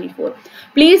 2024.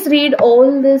 Please read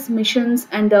all these missions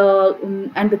and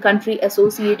the country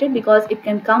associated because it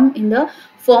can come in the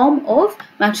form of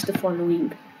match the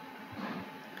following.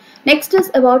 Next is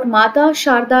about Mata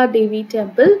Sharda Devi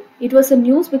Temple. It was a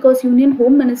news because Union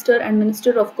Home Minister and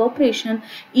Minister of Corporation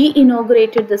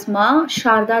inaugurated this Ma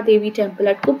Sharda Devi Temple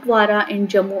at Kupwara in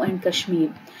Jammu and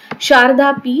Kashmir.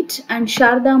 Sharda Peeth and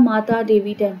Sharda Mata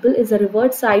Devi Temple is a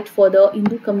revered site for the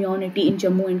Hindu community in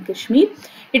Jammu and Kashmir.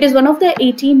 It is one of the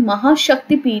 18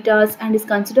 Mahashakti Peethas and is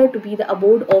considered to be the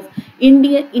abode of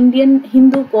Indian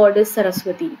Hindu goddess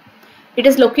Saraswati. It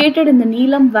is located in the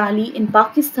Neelam Valley in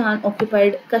Pakistan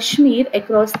occupied Kashmir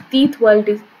across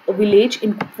Teethwal village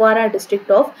in Kupwara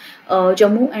district of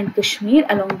Jammu and Kashmir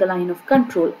along the line of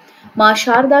control. Ma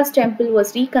Sharda's temple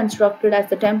was reconstructed as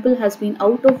the temple has been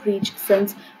out of reach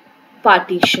since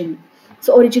partition.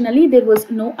 So originally there was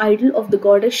no idol of the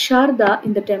goddess Sharda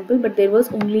in the temple, but there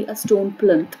was only a stone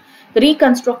plinth. The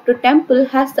reconstructed temple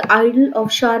has the idol of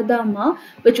Sharda Ma,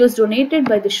 which was donated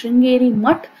by the Sringeri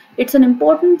Mutt. It's an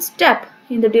important step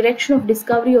in the direction of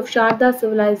discovery of Sharda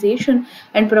civilization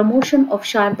and promotion of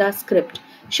Sharda script.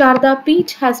 Sharda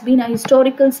Peeth has been a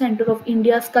historical center of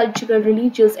India's cultural,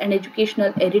 religious and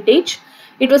educational heritage.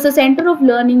 It was a center of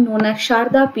learning known as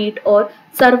Sharda Peeth or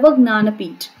Sarvagnana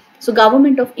Peeth. So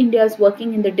Government of India is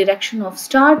working in the direction of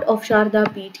start of Sharda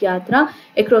Peeth Yatra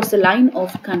across the line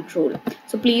of control.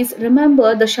 So please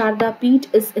remember the Sharda Peeth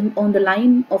is on the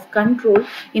line of control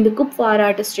in the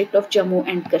Kupwara district of Jammu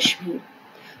and Kashmir.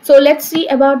 So let's see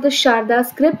about the Sharda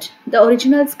script. The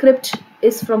original script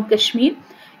is from Kashmir.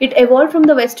 It evolved from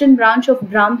the western branch of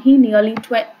Brahmi nearly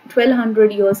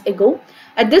 1200 years ago.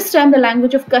 At this time, the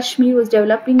language of Kashmir was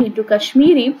developing into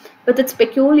Kashmiri with its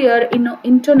peculiar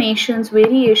intonations,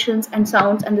 variations, and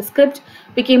sounds, and the script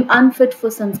became unfit for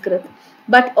Sanskrit.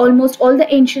 But almost all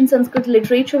the ancient Sanskrit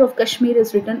literature of Kashmir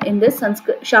is written in this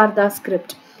Sharda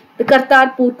script. The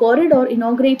Kartarpur corridor,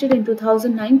 inaugurated in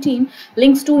 2019,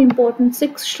 links two important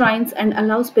Sikh shrines and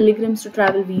allows pilgrims to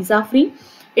travel visa-free.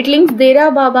 It links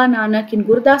Dera Baba Nanak in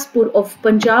Gurdaspur of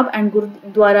Punjab and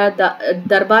Gurdwara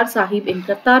Darbar Sahib in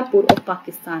Kartarpur of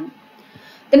Pakistan.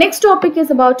 The next topic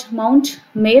is about Mount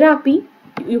Merapi.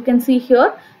 You can see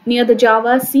here near the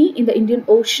Java Sea in the Indian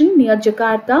Ocean near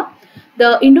Jakarta.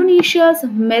 The Indonesia's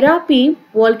Merapi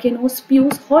volcano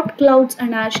spews hot clouds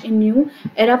and ash in new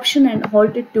eruption and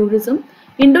halted tourism.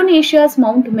 Indonesia's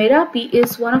Mount Merapi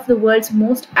is one of the world's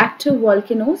most active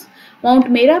volcanoes. Mount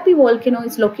Merapi volcano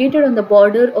is located on the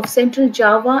border of central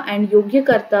Java and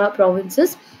Yogyakarta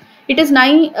provinces. It is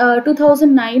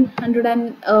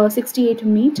 2,968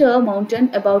 meter mountain,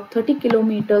 about 30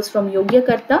 kilometers from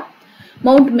Yogyakarta.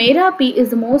 Mount Merapi is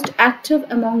the most active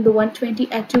among the 120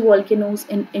 active volcanoes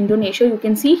in Indonesia. You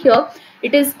can see here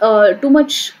it is too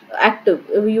much active.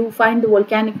 You find the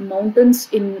volcanic mountains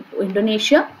in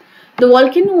Indonesia. The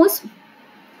volcano's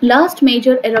last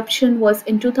major eruption was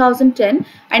in 2010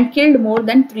 and killed more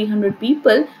than 300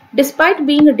 people. Despite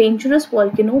being a dangerous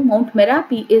volcano, Mount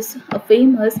Merapi is a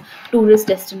famous tourist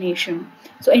destination.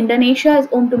 So Indonesia is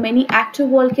home to many active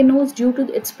volcanoes due to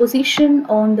its position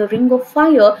on the Ring of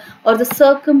Fire or the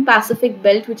Circum-Pacific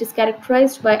Belt, which is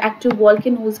characterized by active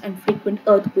volcanoes and frequent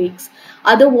earthquakes.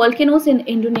 Other volcanoes in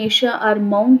Indonesia are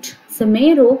Mount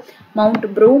Semeru,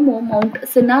 Mount Bromo, Mount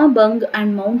Sinabung,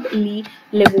 and Mount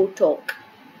Levotok.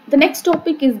 The next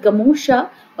topic is Gamosha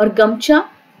or Gamcha.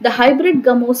 The hybrid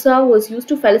Gamosa was used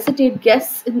to felicitate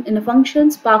guests in a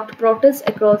function, sparked protests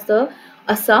across the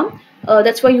Assam.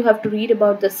 That's why you have to read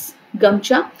about this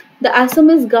Gamcha. The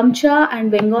Assamese Gamcha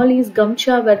and Bengalis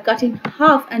Gamcha were cut in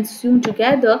half and sewn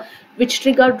together, which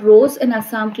triggered rows in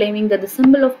Assam claiming that the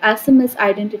symbol of Assamese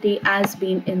identity has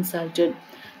been insulted.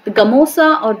 The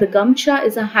Gamosa or the Gamcha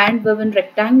is a hand-woven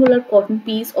rectangular cotton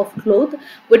piece of cloth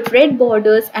with red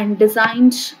borders and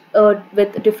designed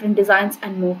with different designs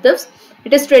and motifs.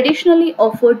 It is traditionally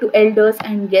offered to elders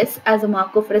and guests as a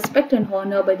mark of respect and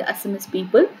honor by the Assamese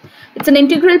people. It's an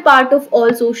integral part of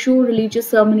all socio-religious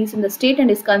ceremonies in the state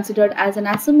and is considered as an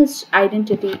Assamese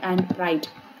identity and pride.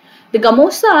 The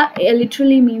Gamosa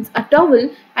literally means a towel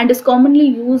and is commonly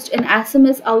used in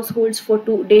Assamese households for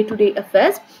day-to-day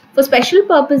affairs. For special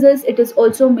purposes, it is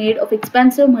also made of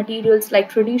expensive materials like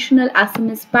traditional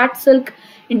Assamese pat silk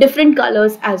in different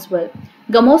colors as well.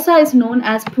 Gamosa is known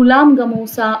as Pulam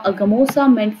Gamosa, a Gamosa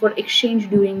meant for exchange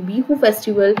during Bihu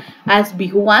festival as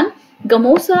Bihuwan.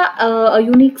 Gamosa, a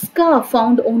unique scarf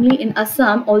found only in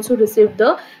Assam, also received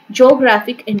the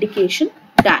geographic indication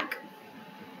tag.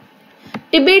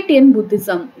 Tibetan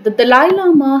Buddhism. The Dalai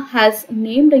Lama has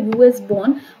named a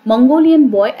US-born Mongolian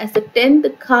boy as the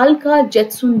 10th Khalkha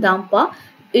Jetsun Dampa.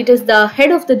 It is the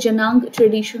head of the Janang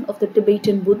tradition of the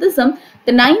Tibetan Buddhism.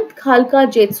 The 9th Khalkha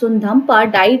Jetsun Dampa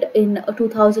died in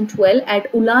 2012 at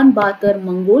Ulaanbaatar,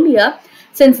 Mongolia.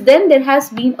 Since then, there has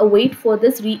been a wait for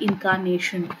this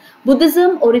reincarnation.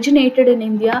 Buddhism originated in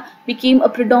India, became a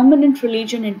predominant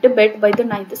religion in Tibet by the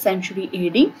 9th century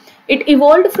AD. It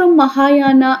evolved from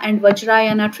Mahayana and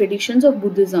Vajrayana traditions of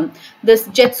Buddhism. This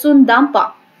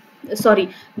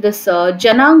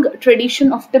Janang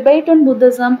tradition of Tibetan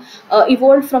Buddhism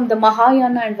evolved from the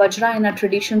Mahayana and Vajrayana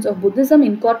traditions of Buddhism,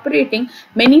 incorporating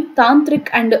many tantric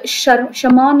and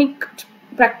shamanic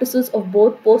practices of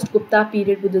both post-Gupta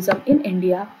period Buddhism in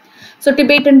India. So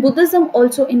Tibetan Buddhism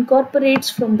also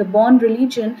incorporates from the Bon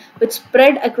religion which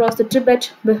spread across the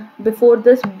Tibet before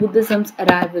this Buddhism's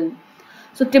arrival.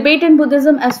 So Tibetan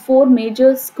Buddhism has four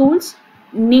major schools: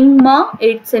 Nyingma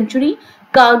 8th century,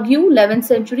 Kagyu 11th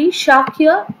century,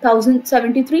 Shakya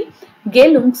 1073,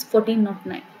 Gelungs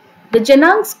 1409. The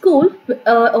Janang school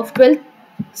of 12th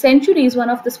century is one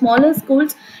of the smaller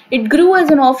schools. It grew as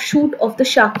an offshoot of the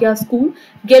Shakya school.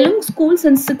 Gelung school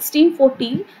since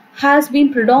 1640 has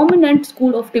been predominant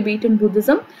school of Tibetan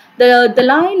Buddhism. The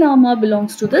Dalai Lama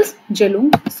belongs to this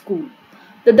Gelung school.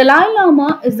 The Dalai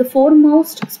Lama is the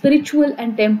foremost spiritual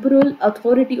and temporal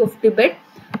authority of Tibet.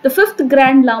 The fifth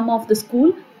Grand Lama of the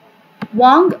school,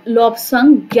 Wang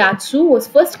Lobsang Gyatso was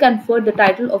first conferred the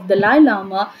title of Dalai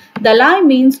Lama. Dalai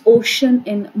means ocean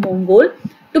in Mongol.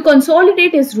 To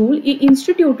consolidate his rule, he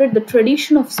instituted the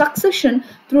tradition of succession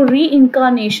through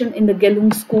reincarnation in the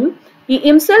Gelung school. He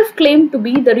himself claimed to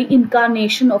be the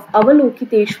reincarnation of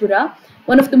Avalokiteshvara,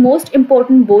 one of the most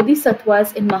important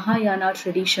bodhisattvas in Mahayana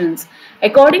traditions.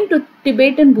 According to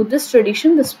Tibetan Buddhist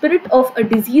tradition, the spirit of a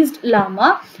deceased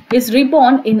Lama is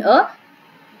reborn in a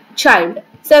child.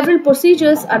 Several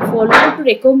procedures are followed to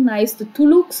recognize the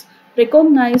Tuluk's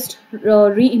recognized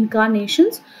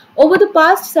reincarnations. Over the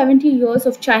past 70 years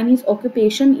of Chinese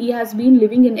occupation, he has been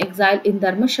living in exile in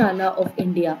Dharmashala of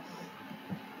India.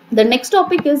 The next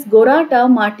topic is Gorata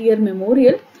Martyr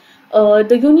Memorial.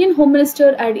 The Union Home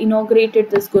Minister had inaugurated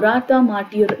this Gorata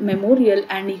Martyr Memorial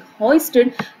and he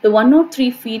hoisted the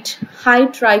 103 feet high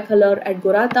tricolor at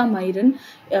Gorata Mairan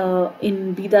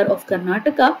in Bidar of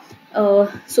Karnataka.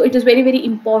 So it is very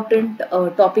important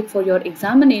topic for your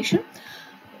examination.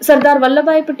 Sardar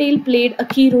Vallabhbhai Patel played a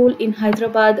key role in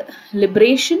Hyderabad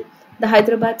liberation. The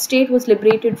Hyderabad state was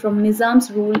liberated from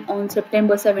Nizam's rule on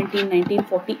September 17,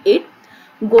 1948.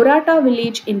 Gorata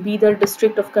village in Bidar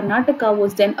district of Karnataka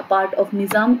was then a part of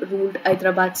Nizam-ruled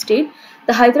Hyderabad state.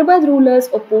 The Hyderabad rulers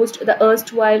opposed the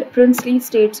erstwhile princely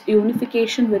state's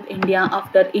unification with India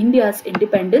after India's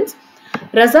independence.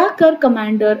 Razakar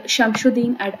commander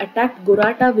Shamsuddin had attacked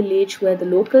Gorata village where the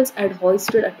locals had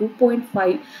hoisted a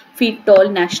 2.5 feet tall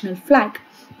national flag.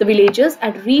 The villagers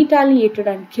had retaliated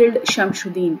and killed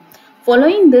Shamsuddin.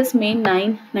 Following this, May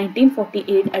 9,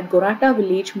 1948, at Gorata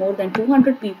village, more than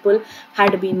 200 people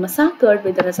had been massacred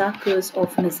by the Razakars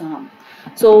of Nizam.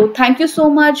 So, thank you so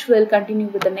much. We'll continue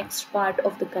with the next part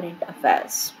of the current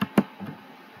affairs.